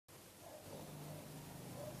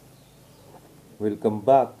Welcome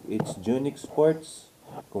back, it's Junic Sports.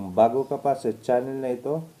 Kung bago ka pa sa channel na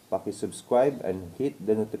ito, paki-subscribe and hit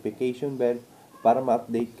the notification bell para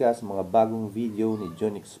ma-update ka sa mga bagong video ni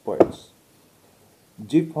Junic Sports.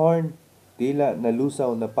 Jeff Horn, tila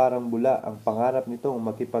nalusaw na parang bula ang pangarap nitong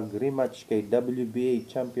makipag-rematch kay WBA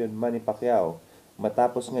champion Manny Pacquiao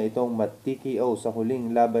matapos nga itong mat-TKO sa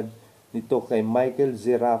huling laban nito kay Michael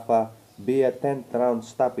Zerafa via 10th round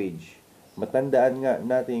stoppage. Matandaan nga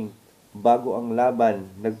nating bago ang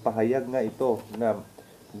laban, nagpahayag nga ito na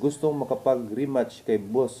gustong makapag-rematch kay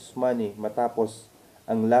Boss Manny matapos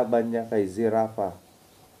ang laban niya kay Zerafa.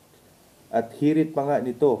 At hirit pa nga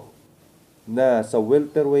nito na sa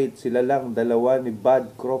welterweight sila lang dalawa ni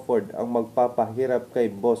Bud Crawford ang magpapahirap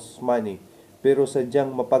kay Boss Manny, pero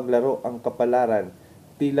sadyang mapaglaro ang kapalaran.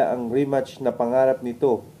 Tila ang rematch na pangarap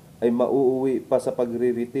nito ay mauuwi pa sa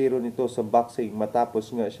pagre-retiro nito sa boxing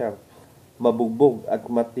matapos nga siyang mabugbog at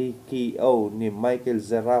mati-KO ni Michael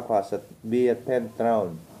Zerafa sa via 10th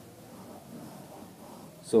round.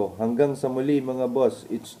 So hanggang sa muli mga boss,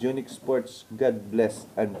 it's Junic Sports. God bless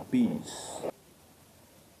and peace.